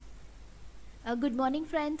Good morning,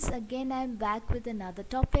 friends. Again, I'm back with another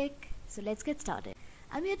topic. So, let's get started.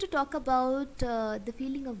 I'm here to talk about the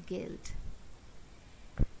feeling of guilt.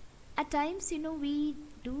 At times, we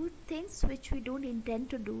do things which we don't intend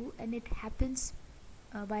to do, and it happens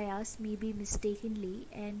by us, maybe mistakenly,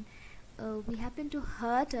 and we happen to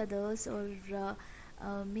hurt others or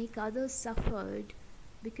make others suffered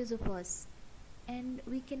because of us. And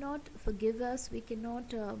we cannot forgive us, we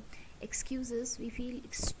cannot excuse us, we feel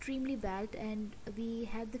extremely bad, and we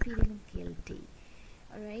have the feeling of guilty.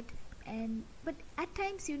 All right. And but at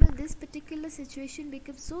times, this particular situation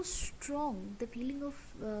becomes so strong, the feeling of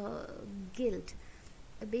guilt.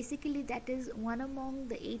 Basically, that is one among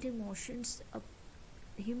the 8 emotions a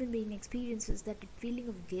human being experiences, that feeling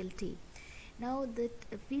of guilty. Now that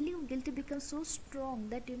feeling of guilty becomes so strong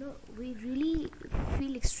that we really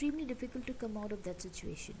feel extremely difficult to come out of that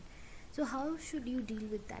situation. So how should you deal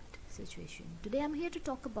with that situation? Today I'm here to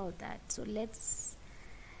talk about that. So let's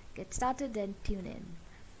get started and tune in.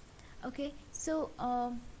 Okay, so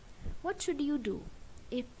what should you do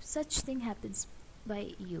if such thing happens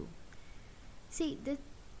by you? See, the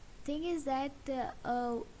thing is that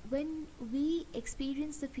when we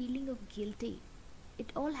experience the feeling of guilty,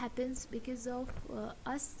 it all happens because of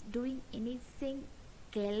us doing anything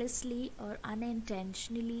carelessly or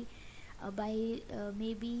unintentionally, by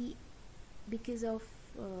maybe because of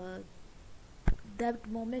that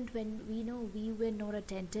moment when we know we were not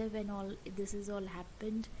attentive and all this is all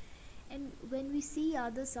happened. And when we see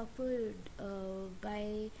others suffered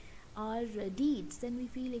by our deeds, then we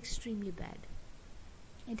feel extremely bad.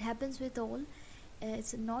 It happens with all.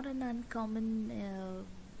 It's not an uncommon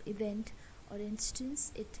event or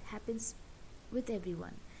instance. It happens with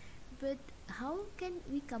everyone. But how can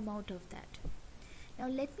we come out of that? Now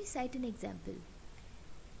let me cite an example.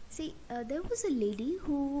 See, there was a lady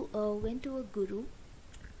who went to a guru,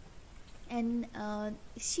 and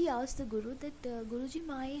she asked the guru that, Guruji,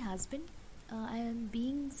 my husband, I am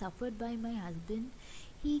being suffered by my husband.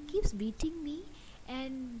 He keeps beating me,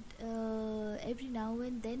 and every now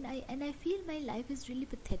and then I feel my life is really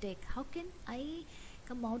pathetic. How can I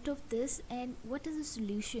come out of this, and what is the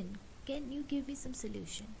solution? Can you give me some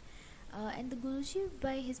solution? And the Guruji,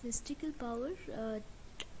 by his mystical power,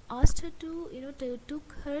 asked her to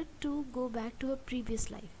took her to go back to her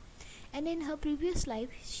previous life. And in her previous life,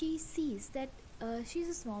 she sees that she's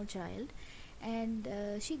a small child, and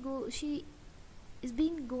she is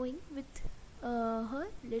been going with her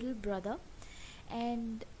little brother.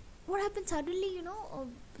 And what happened suddenly,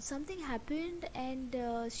 something happened, and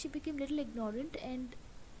she became little ignorant, and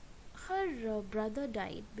her brother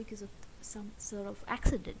died because of some sort of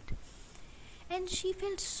accident. And she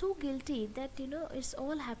felt so guilty that it's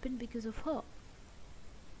all happened because of her.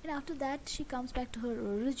 And after that, she comes back to her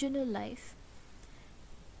original life.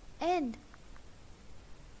 And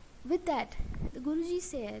with that, the Guruji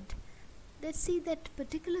said that, see, that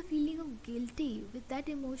particular feeling of guilty, with that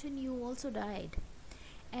emotion you also died.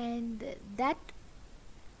 And that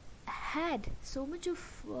had so much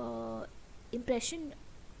of impression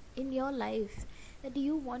in your life that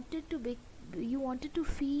you wanted to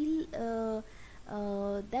feel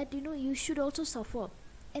that you should also suffer.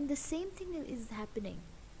 And the same thing is happening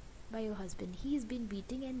by your husband. He has been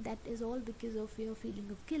beating, and that is all because of your feeling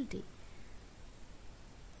of guilty.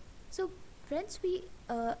 So friends,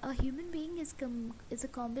 a human being is a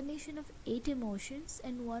combination of 8 emotions,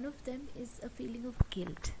 and one of them is a feeling of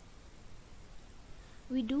guilt.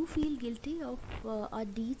 We do feel guilty of our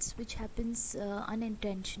deeds which happens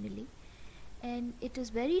unintentionally, and it is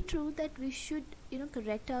very true that we should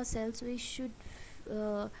correct ourselves. We should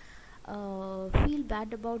feel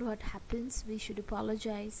bad about what happens. We should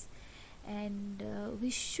apologize, and we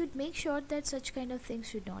should make sure that such kind of things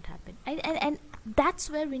should not happen. And that's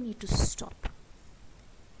where we need to stop.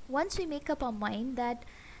 Once we make up our mind that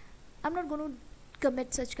I'm not going to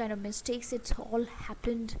commit such kind of mistakes, it's all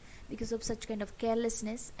happened because of such kind of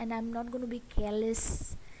carelessness, and I'm not going to be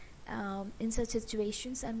careless in such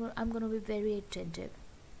situations. I'm going to be very attentive.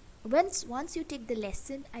 Once you take the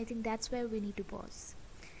lesson, I think that's where we need to pause.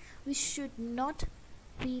 We should not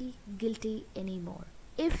feel guilty anymore.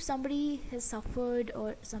 If somebody has suffered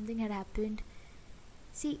or something had happened,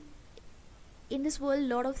 see, in this world,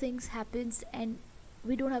 a lot of things happens, and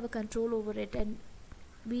we don't have a control over it, and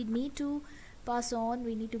we need to pass on.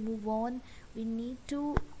 We need to move on. We need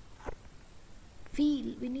to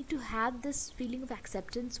have this feeling of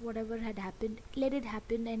acceptance. Whatever had happened, let it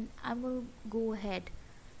happen, and I'm going to go ahead.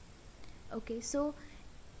 Okay, so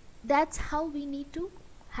that's how we need to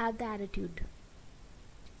have the attitude.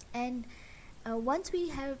 And once we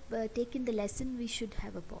have taken the lesson, we should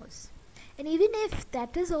have a pause. And even if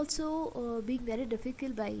that is also being very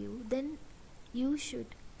difficult by you, then you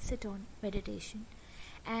should sit on meditation.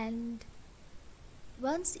 And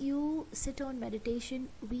once you sit on meditation,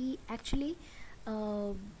 we actually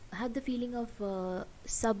uh, have the feeling of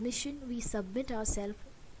submission. We submit ourselves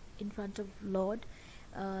in front of Lord,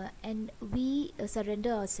 and we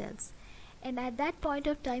surrender ourselves. And at that point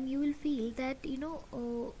of time, you will feel that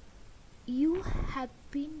you have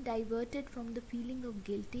been diverted from the feeling of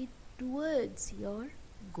guilty towards your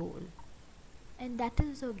goal, and that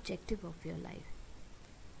is the objective of your life.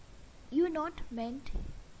 You are not meant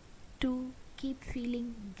to keep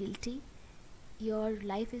feeling guilty. Your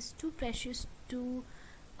life is too precious to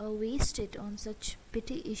waste it on such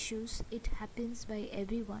petty issues. It happens by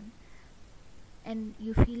everyone, and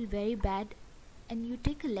you feel very bad, and you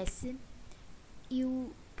take a lesson.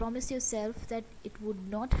 You promise yourself that it would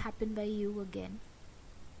not happen by you again.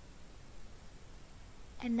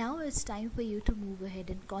 And now it's time for you to move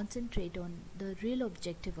ahead and concentrate on the real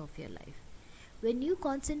objective of your life. When you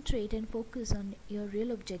concentrate and focus on your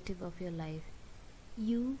real objective of your life,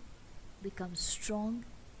 you become strong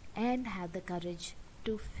and have the courage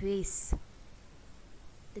to face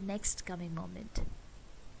the next coming moment.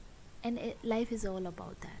 And life is all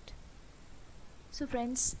about that. So,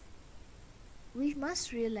 friends, we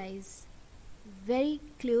must realize very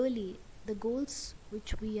clearly the goals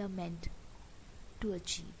which we are meant to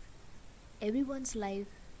achieve. Everyone's life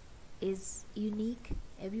is unique,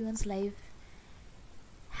 everyone's life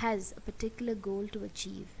has a particular goal to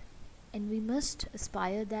achieve, and we must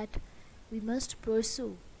aspire that. We must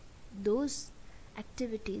pursue those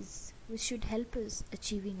activities which should help us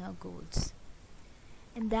achieving our goals.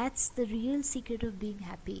 And that's the real secret of being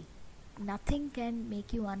happy. Nothing can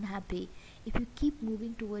make you unhappy if you keep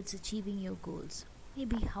moving towards achieving your goals.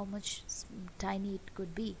 Maybe how much tiny it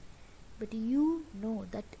could be, but you know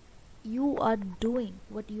that you are doing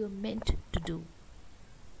what you are meant to do.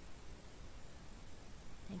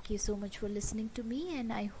 Thank you so much for listening to me,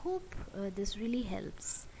 and I hope this really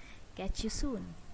helps. Catch you soon.